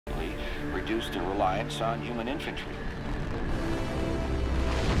reduce their reliance on human infantry.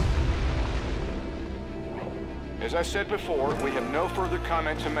 As I said before, we have no further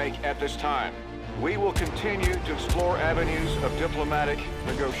comment to make at this time. We will continue to explore avenues of diplomatic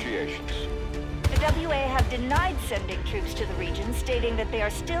negotiations. The WA have denied sending troops to the region, stating that they are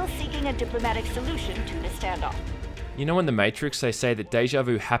still seeking a diplomatic solution to the standoff. You know in The Matrix they say that deja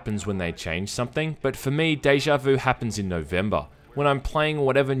vu happens when they change something, but for me deja vu happens in November, when I'm playing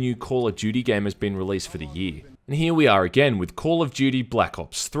whatever new Call of Duty game has been released for the year. And here we are again with Call of Duty Black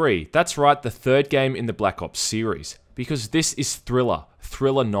Ops 3, that's right, the third game in the Black Ops series. Because this is Thriller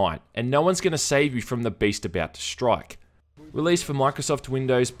Night, and no one's going to save you from the beast about to strike. Released for Microsoft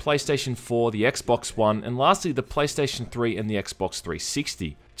Windows, PlayStation 4, the Xbox One, and lastly the PlayStation 3 and the Xbox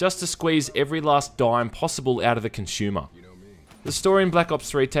 360, just to squeeze every last dime possible out of the consumer. The story in Black Ops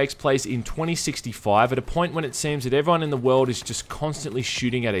 3 takes place in 2065 at a point when it seems that everyone in the world is just constantly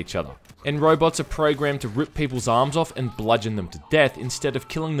shooting at each other, and robots are programmed to rip people's arms off and bludgeon them to death instead of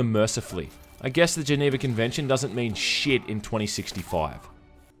killing them mercifully. I guess the Geneva Convention doesn't mean shit in 2065.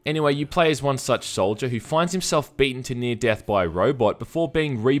 Anyway, you play as one such soldier who finds himself beaten to near death by a robot before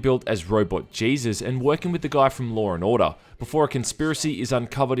being rebuilt as Robot Jesus and working with the guy from Law & Order, before a conspiracy is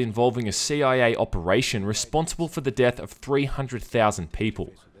uncovered involving a CIA operation responsible for the death of 300,000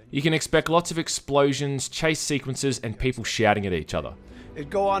 people. You can expect lots of explosions, chase sequences, and people shouting at each other. It'd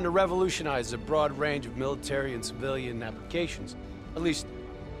go on to revolutionize a broad range of military and civilian applications. At least,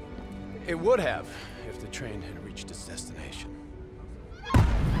 it would have, if the train had reached its destination.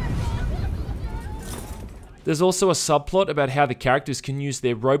 There's also a subplot about how the characters can use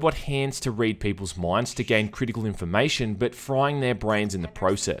their robot hands to read people's minds to gain critical information, but frying their brains in the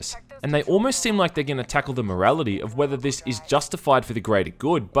process. And they almost seem like they're going to tackle the morality of whether this is justified for the greater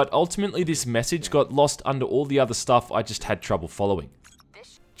good, but ultimately this message got lost under all the other stuff I just had trouble following.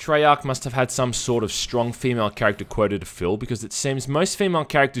 Treyarch must have had some sort of strong female character quota to fill, because it seems most female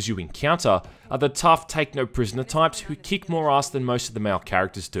characters you encounter are the tough take-no-prisoner types who kick more ass than most of the male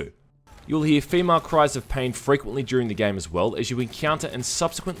characters do. You'll hear female cries of pain frequently during the game as well, as you encounter and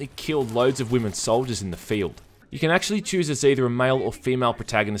subsequently kill loads of women soldiers in the field. You can actually choose as either a male or female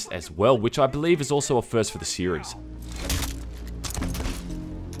protagonist as well, which I believe is also a first for the series.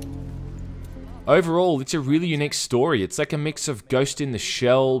 Overall, it's a really unique story. It's like a mix of Ghost in the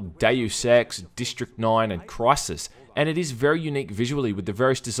Shell, Deus Ex, District 9 and Crysis, and it is very unique visually with the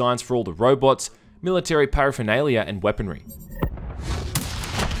various designs for all the robots, military paraphernalia and weaponry.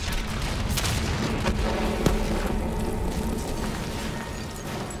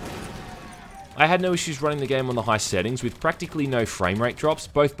 I had no issues running the game on the high settings with practically no frame rate drops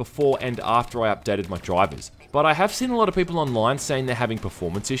both before and after I updated my drivers. But I have seen a lot of people online saying they're having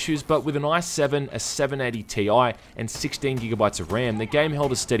performance issues, but with an i7, a 780 Ti and 16GB of RAM, the game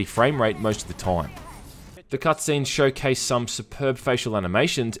held a steady frame rate most of the time. The cutscenes showcase some superb facial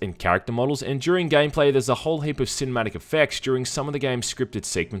animations and character models, and during gameplay there's a whole heap of cinematic effects during some of the game's scripted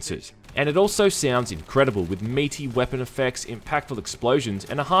sequences. And it also sounds incredible with meaty weapon effects, impactful explosions,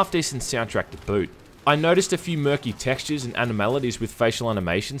 and a half-decent soundtrack to boot. I noticed a few murky textures and anomalies with facial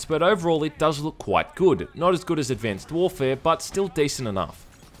animations, but overall it does look quite good. Not as good as Advanced Warfare, but still decent enough.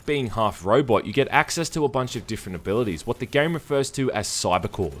 Being half robot, you get access to a bunch of different abilities, what the game refers to as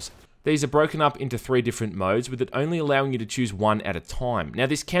cybercores. These are broken up into 3 different modes, with it only allowing you to choose one at a time. Now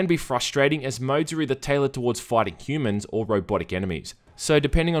this can be frustrating, as modes are either tailored towards fighting humans or robotic enemies. So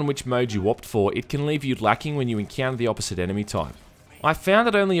depending on which mode you opt for, it can leave you lacking when you encounter the opposite enemy type. I found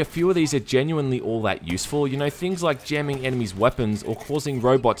that only a few of these are genuinely all that useful, you know, things like jamming enemies' weapons or causing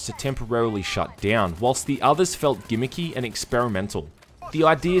robots to temporarily shut down, whilst the others felt gimmicky and experimental. The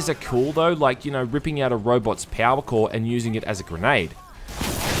ideas are cool though, like, you know, ripping out a robot's power core and using it as a grenade.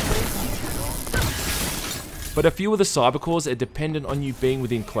 But a few of the cybercores are dependent on you being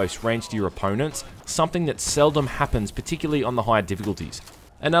within close range to your opponents, something that seldom happens, particularly on the higher difficulties.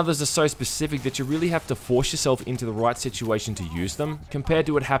 And others are so specific that you really have to force yourself into the right situation to use them, compared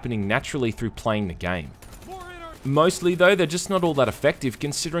to it happening naturally through playing the game. Mostly though, they're just not all that effective,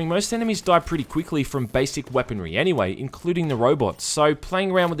 considering most enemies die pretty quickly from basic weaponry anyway, including the robots, so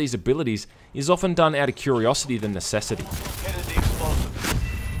playing around with these abilities is often done out of curiosity than necessity.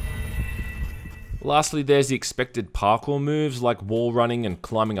 Lastly, there's the expected parkour moves like wall running and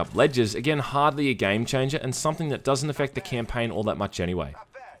climbing up ledges, again hardly a game changer and something that doesn't affect the campaign all that much anyway.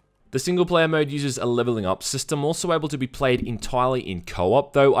 The single player mode uses a leveling up system, also able to be played entirely in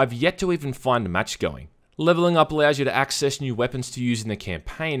co-op, though I've yet to even find a match going. Leveling up allows you to access new weapons to use in the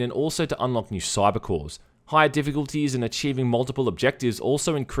campaign and also to unlock new cybercores. Higher difficulties and achieving multiple objectives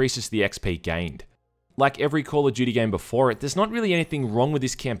also increases the XP gained. Like every Call of Duty game before it, there's not really anything wrong with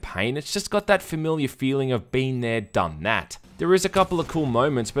this campaign, it's just got that familiar feeling of been there, done that. There is a couple of cool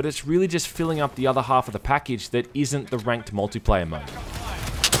moments, but it's really just filling up the other half of the package that isn't the ranked multiplayer mode.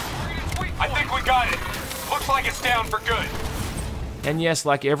 I think we got it. Looks like it's down for good. And yes,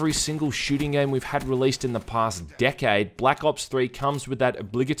 like every single shooting game we've had released in the past decade, Black Ops 3 comes with that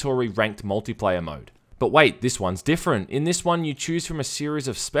obligatory ranked multiplayer mode. But wait, this one's different. In this one, you choose from a series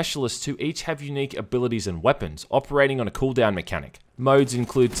of specialists who each have unique abilities and weapons, operating on a cooldown mechanic. Modes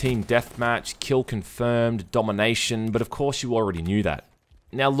include Team Deathmatch, Kill Confirmed, Domination, but of course you already knew that.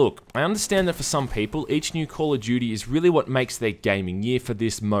 Now look, I understand that for some people, each new Call of Duty is really what makes their gaming year for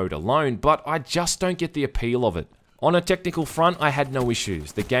this mode alone, but I just don't get the appeal of it. On a technical front, I had no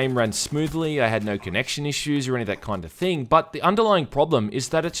issues. The game ran smoothly, I had no connection issues or any of that kind of thing, but the underlying problem is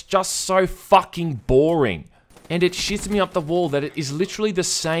that it's just so fucking boring. And it shits me up the wall that it is literally the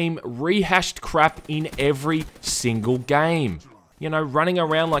same rehashed crap in every single game. You know, running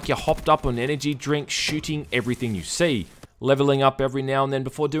around like you're hopped up on energy drinks, shooting everything you see, leveling up every now and then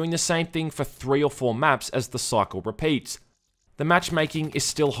before doing the same thing for 3 or 4 maps as the cycle repeats. The matchmaking is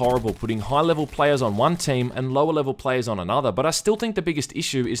still horrible, putting high-level players on one team and lower-level players on another, but I still think the biggest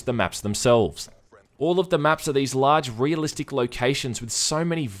issue is the maps themselves. All of the maps are these large, realistic locations with so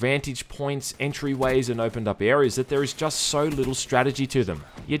many vantage points, entryways, and opened up areas that there is just so little strategy to them.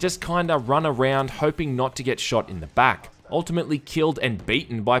 You just kinda run around hoping not to get shot in the back, ultimately killed and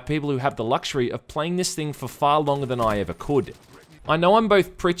beaten by people who have the luxury of playing this thing for far longer than I ever could. I know I'm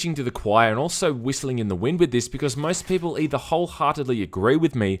both preaching to the choir and also whistling in the wind with this because most people either wholeheartedly agree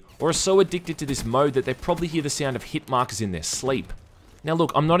with me or are so addicted to this mode that they probably hear the sound of hit markers in their sleep. Now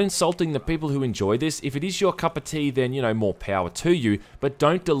look, I'm not insulting the people who enjoy this. If it is your cup of tea, then, you know, more power to you, but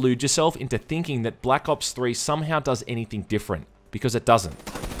don't delude yourself into thinking that Black Ops 3 somehow does anything different, because it doesn't.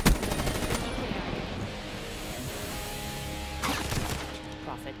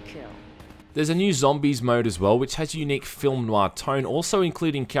 There's a new zombies mode as well, which has a unique film noir tone, also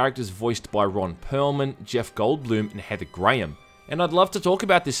including characters voiced by Ron Perlman, Jeff Goldblum, and Heather Graham. And I'd love to talk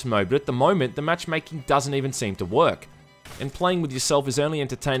about this mode, but at the moment, the matchmaking doesn't even seem to work. And playing with yourself is only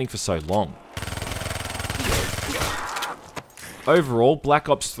entertaining for so long. Overall, Black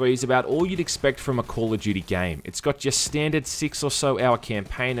Ops 3 is about all you'd expect from a Call of Duty game. It's got your standard 6 or so hour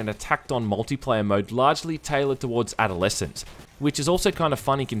campaign and a tacked on multiplayer mode largely tailored towards adolescents, which is also kind of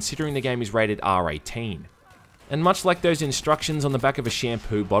funny considering the game is rated R18. And much like those instructions on the back of a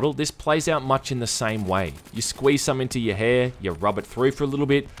shampoo bottle, this plays out much in the same way. You squeeze some into your hair, you rub it through for a little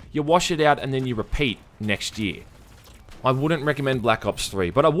bit, you wash it out, and then you repeat next year. I wouldn't recommend Black Ops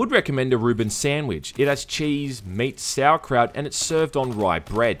 3, but I would recommend a Reuben sandwich. It has cheese, meat, sauerkraut, and it's served on rye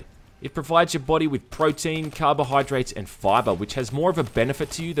bread. It provides your body with protein, carbohydrates, and fiber, which has more of a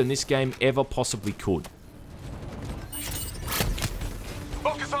benefit to you than this game ever possibly could.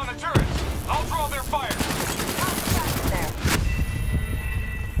 Focus on the turrets. I'll draw their